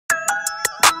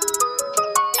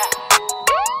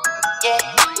Big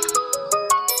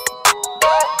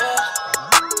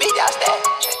dog status.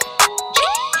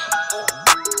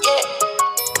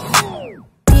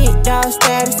 Big dog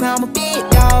status, I'm a big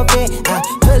dog vet. I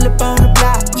pull up on the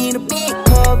block in a big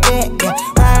Corvette. Yeah,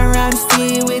 ride around the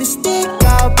city with a stick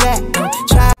all black.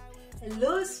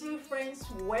 Hello sweet friends,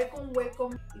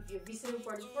 welcome. If you're visiting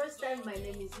for the first time, my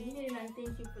name is Nini and I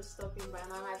thank you for stopping by,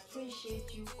 and I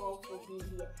appreciate you all for being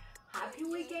here. Happy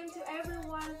weekend to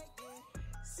everyone.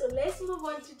 So let's move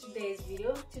on to today's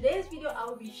video. I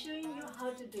will be showing you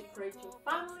how to decorate your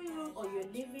family room or your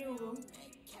living room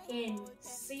in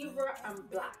silver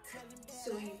and black.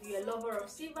 So if you're a lover of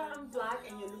silver and black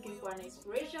and you're looking for an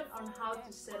inspiration on how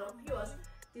to set up yours,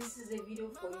 this is a video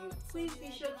for you. Please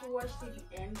be sure to watch till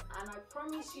the end, and I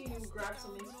promise you'll grab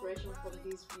some inspiration from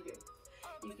this video.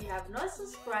 If you have not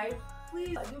subscribed,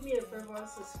 please do me a favor,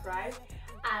 subscribe.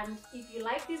 And if you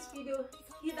like this video,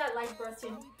 hit that like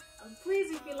button. And please,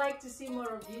 if you like to see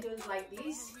more of videos like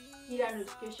this, hit that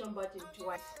notification button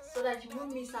twice so that you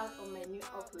won't miss out on my new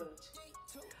upload.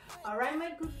 Alright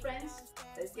my good friends,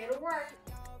 let's get to work.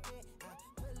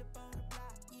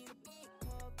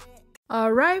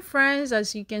 Alright friends,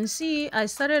 as you can see, I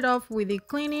started off with the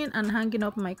cleaning and hanging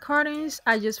up my curtains.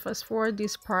 I just fast forward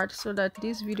this part so that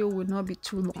this video would not be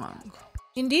too long.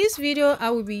 In this video, I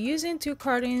will be using two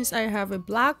curtains. I have a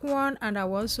black one and I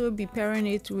will also be pairing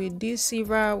it with this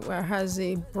silver that has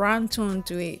a brown tone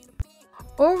to it.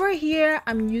 Over here,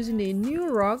 I'm using a new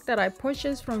rug that I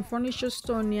purchased from furniture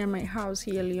store near my house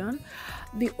here, Leon.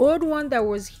 The old one that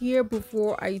was here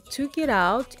before, I took it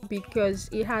out because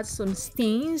it had some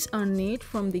stains on it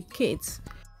from the kids.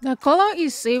 The color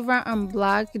is silver and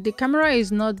black. The camera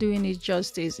is not doing it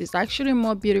justice. It's actually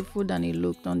more beautiful than it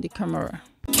looked on the camera.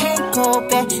 Can't go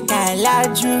back, got a lot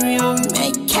of jewelry on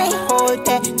me, can't hold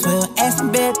that. 12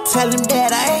 asking better, tell him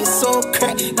that I ain't so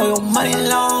crack. Know your money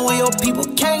long when your people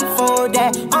can't afford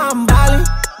that. I'm ballin',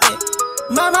 yeah.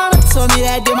 My mama told me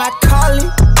that did my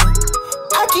calling.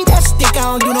 I keep that stick, I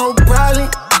don't do no brawling.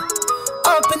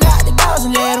 Up and out the doors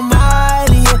and let them all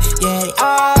in here. Yeah, they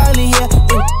all in here.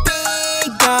 Big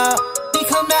dog, we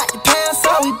come out the pants, so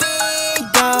we big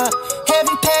dog.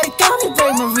 Heavy paddock, got me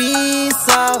break my wrist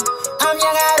off. I'm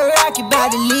young out of rocket, about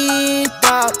to lead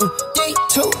dog. 3,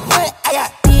 2, 1, I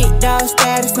got big dog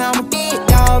status, I'm a big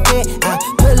dog vet. I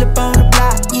pull up on the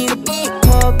block in a big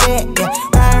Corvette. Yeah,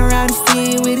 ride around the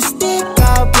city with a stick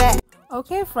all black.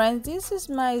 Okay friends, this is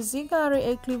my Zigari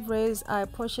Eclipse vase I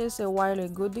purchased a while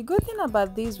ago. The good thing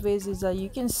about this vase is that you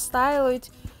can style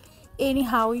it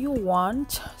anyhow you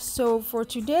want. So for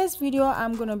today's video,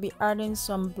 I'm gonna be adding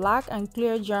some black and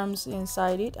clear gems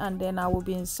inside it, and then I will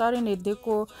be inserting a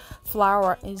decor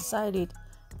flower inside it.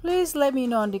 Please let me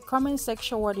know in the comment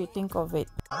section what you think of it.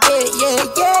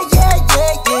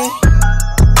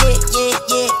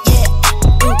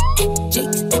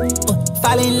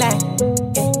 Fall in line,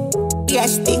 we got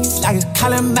sticks like a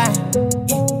Columbine,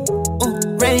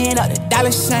 running up the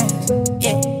dollar signs,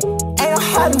 ain't no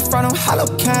hard in front of hollow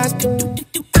cars.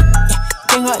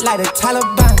 Bring up like the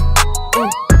Taliban.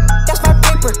 That's my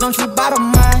paper, don't you bother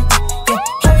mine.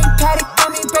 Heavy paddock, let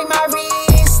me break my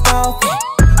wrist off.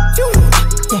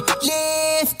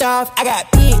 Lift off. I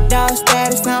got big dog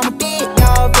status, I'm a big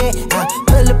dog vet. I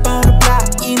pull up on the block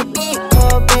in a big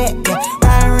Corvette.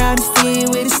 Ride around the city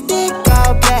with a stick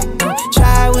all black.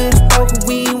 Try with a poker,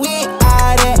 we with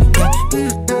all that.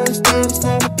 Big dog status,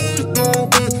 I'm a big dog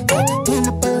vet. Pull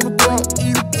up on the block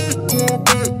in a big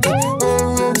Corvette. Ride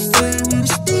around the city with a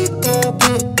stick all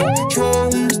black. Try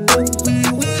with a poker, we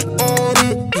with all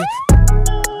that.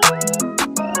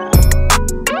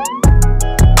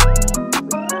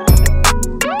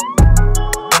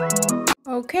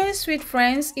 Okay sweet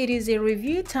friends, it is a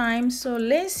review time, so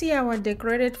let's see our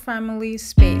decorated family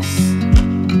space.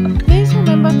 Please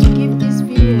remember to give this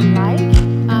video a like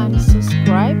and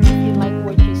subscribe if you like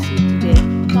what you see today.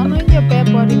 Turn on your bell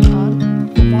button on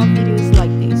for more videos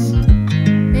like this.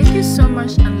 Thank you so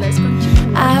much, and let's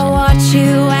continue. I watch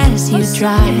you as you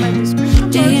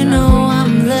drive. Do you know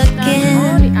I'm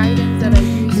looking?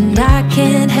 And I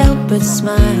can't help but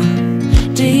smile.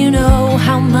 Do you know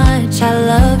how much I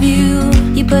love you?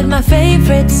 You put my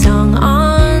favorite song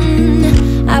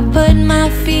on, I put my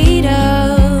feet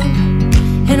up,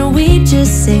 and we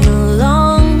just sing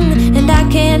along. And I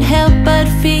can't help but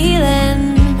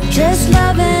feeling, just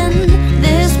loving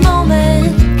this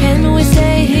moment. Can we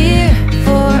stay here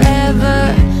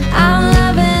forever? I'm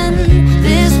loving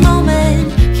this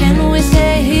moment. Can we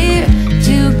stay here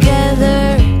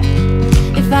together?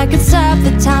 If I could stop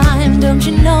the time, don't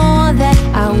you know that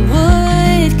I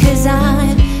would? 'Cause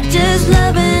I'm just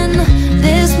loving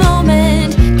this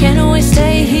moment. Can we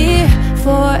stay here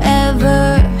forever?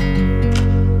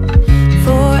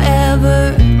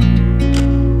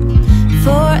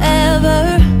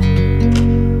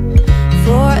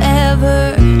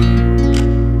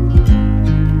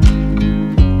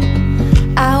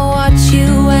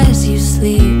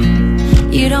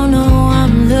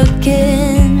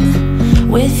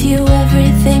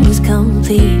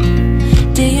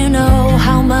 feet. Do you know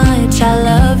how much I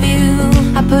love you?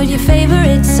 I put your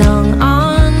favorite song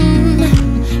on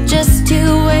just to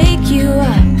wake you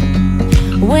up.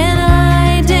 When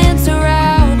I dance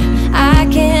around, I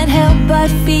can't help but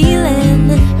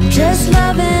feeling I'm just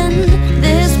loving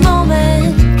this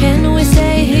moment. Can we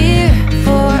stay here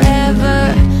forever?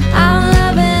 I'm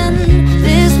loving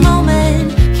this moment.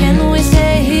 Can we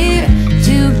stay here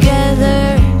together?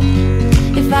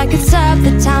 If I could stop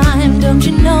the time, don't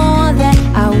you know that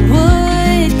I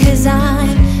would? 'Cause I'm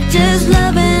just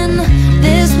loving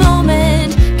this moment.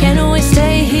 Can we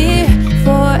stay here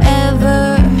forever?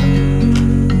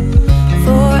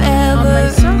 Forever.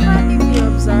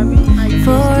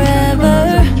 Forever.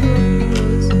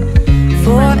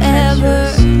 Forever.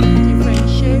 Different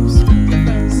shapes,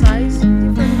 different size,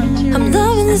 different materials. I'm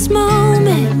loving this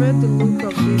moment.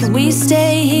 Can we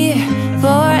stay here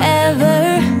forever?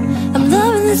 I'm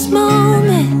loving this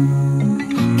moment.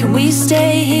 Can we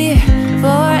stay here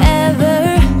forever?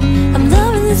 I'm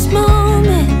loving this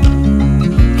moment.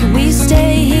 Can we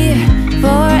stay here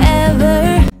forever?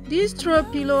 These throw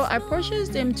pillow, I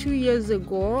purchased them 2 years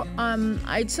ago.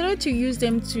 I decided to use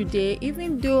them today,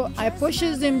 even though I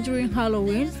purchased them during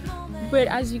Halloween. But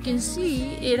as you can see,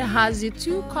 it has the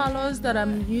 2 colors that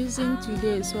I'm using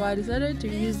today, so I decided to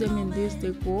use them in this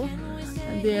decor,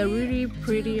 and they are really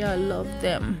pretty. I love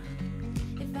them.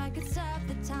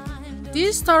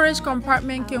 This storage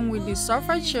compartment came with the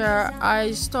sofa chair.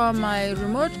 I store my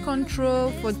remote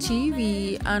control for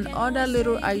TV and other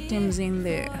little items in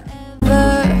there.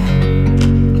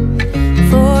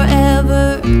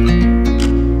 Forever,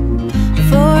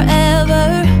 forever,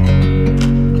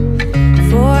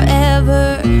 forever.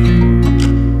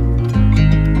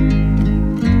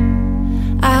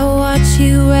 I watch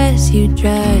you as you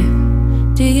drive.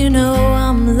 Do you know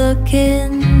I'm looking?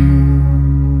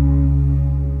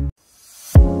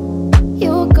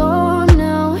 You're gone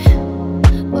now.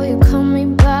 Will you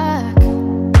coming back?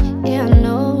 Yeah, I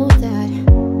know that.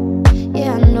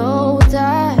 Yeah, I know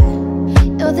that.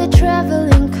 You're the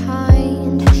traveling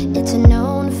kind. It's a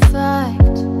known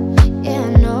fact. Yeah,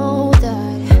 I know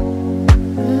that.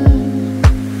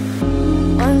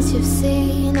 Once you've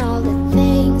seen all the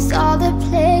things, all the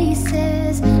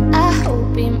places, I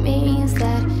hope it means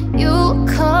that you'll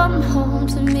come home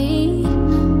to me.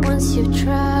 Once you've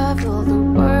traveled the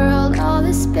world, all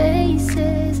the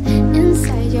spaces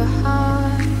inside your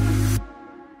heart,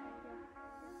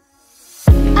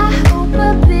 I hope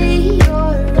I'll be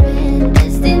your end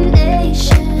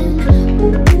destination.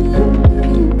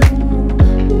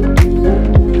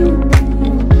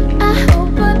 I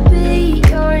hope I'll be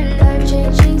your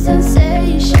life-changing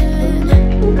sensation.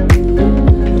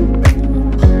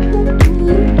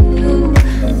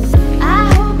 I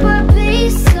hope I'll be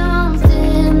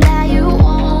something that you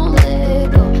won't let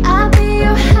go. I'll be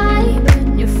your high when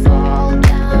you fall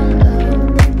down low.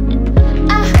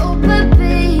 I hope I'll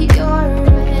be your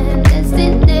end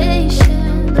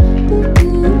destination.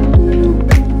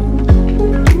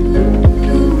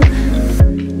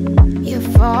 You're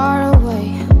far away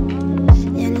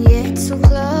and yet so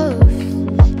close.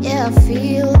 Yeah, I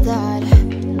feel that.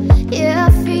 Yeah, I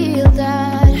feel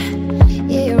that.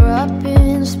 Yeah, you're up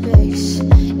in space.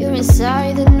 You're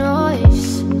inside the noise.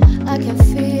 I can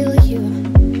feel you.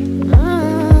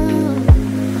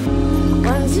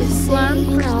 Once you've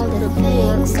seen all the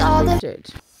things, all the THRIFTED.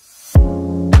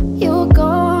 you're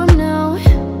gone now.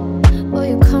 Will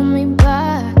you coming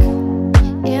back?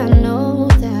 Yeah, I know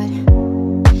that.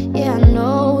 Yeah, I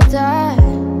know that.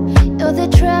 You're the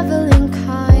traveling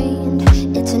kind.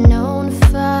 It's a known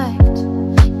fact.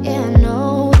 Yeah, I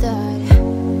know that.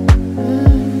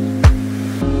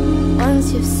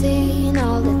 Once you've seen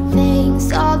all the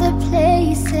things, all the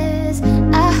places,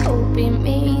 I hope it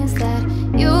means that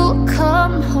you'll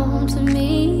come home to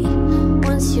me.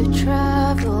 Once you've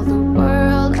traveled the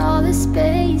world, all the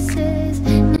spaces.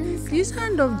 This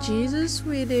hand of Jesus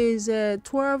with his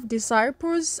 12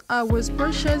 disciples was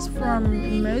purchased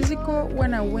from Mexico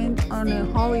when I went on a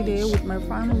holiday with my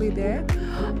family there,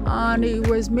 and it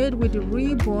was made with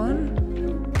ribbon.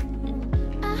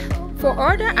 For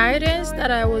other items that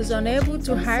I was unable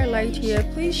to highlight here,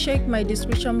 please check my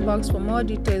description box for more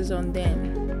details on them.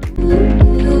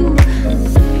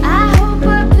 I hope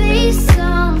I'll be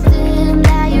something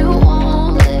that you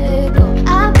won't let go.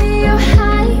 I'll be your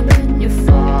high when you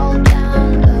fall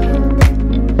down low.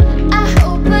 I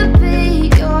hope I'll be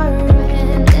your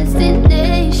end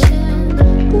destination.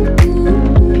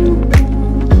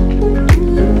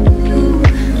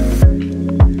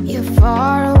 You're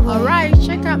far away. Alright,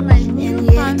 check out my new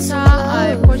Fanta.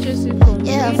 I purchased it from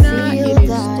Lina. It is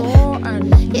store and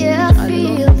Yeah, I I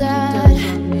feel love that. the details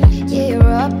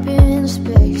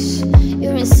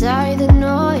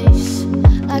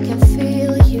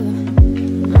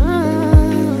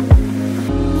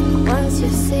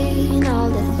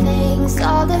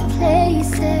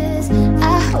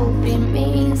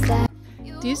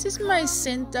is my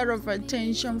center of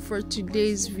attention for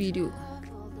today's video.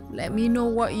 Let me know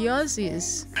what yours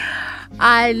is.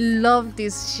 I love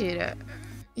this shader.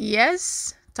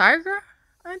 Yes, tiger?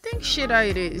 I think shader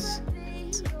it is.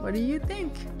 What do you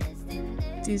think?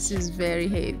 This is very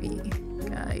heavy,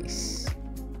 guys.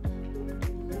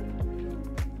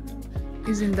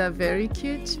 Isn't that very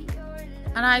cute?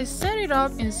 And I set it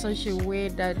up in such a way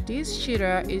that this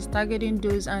shader is targeting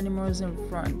those animals in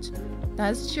front.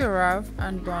 That's giraffe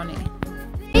and bunny.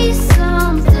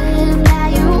 Something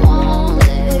that you won't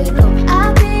let go.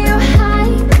 I'll be your high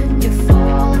when you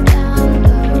fall down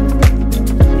low.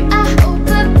 I hope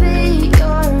I'll be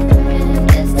your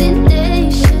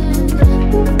destination.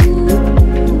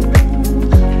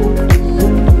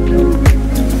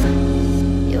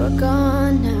 You're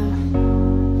gone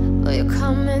now, but you're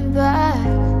coming back.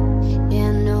 Yeah,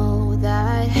 I know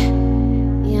that.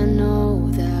 Yeah, I know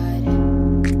that.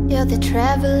 You're the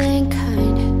traveling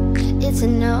kind. It's a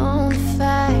known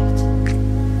fact.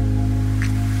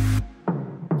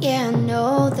 Yeah, I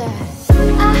know that.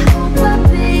 I hope I'll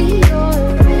be your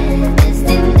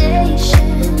destination.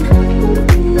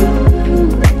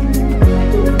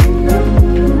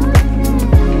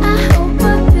 I hope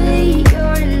I'll be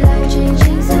your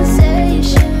life-changing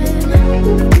sensation.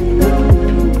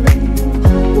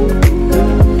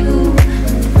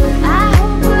 I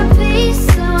hope I'll be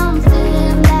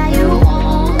something that you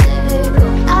won't let go.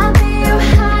 I'll be your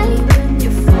high when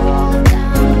you fall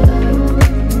down low.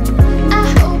 I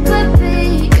hope I'll be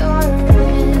your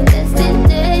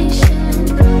destination.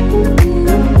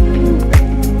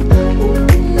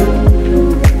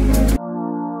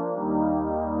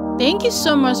 Thank you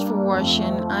so much for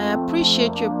watching. I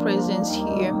appreciate your presence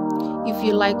here. If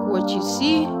you like what you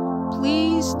see,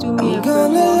 please do me a favor,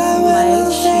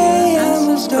 like, share, and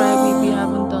subscribe if you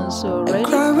haven't done so already.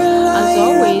 As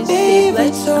always, stay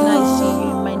blessed, and I see you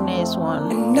in my next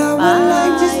one. Bye.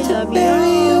 Love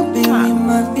you.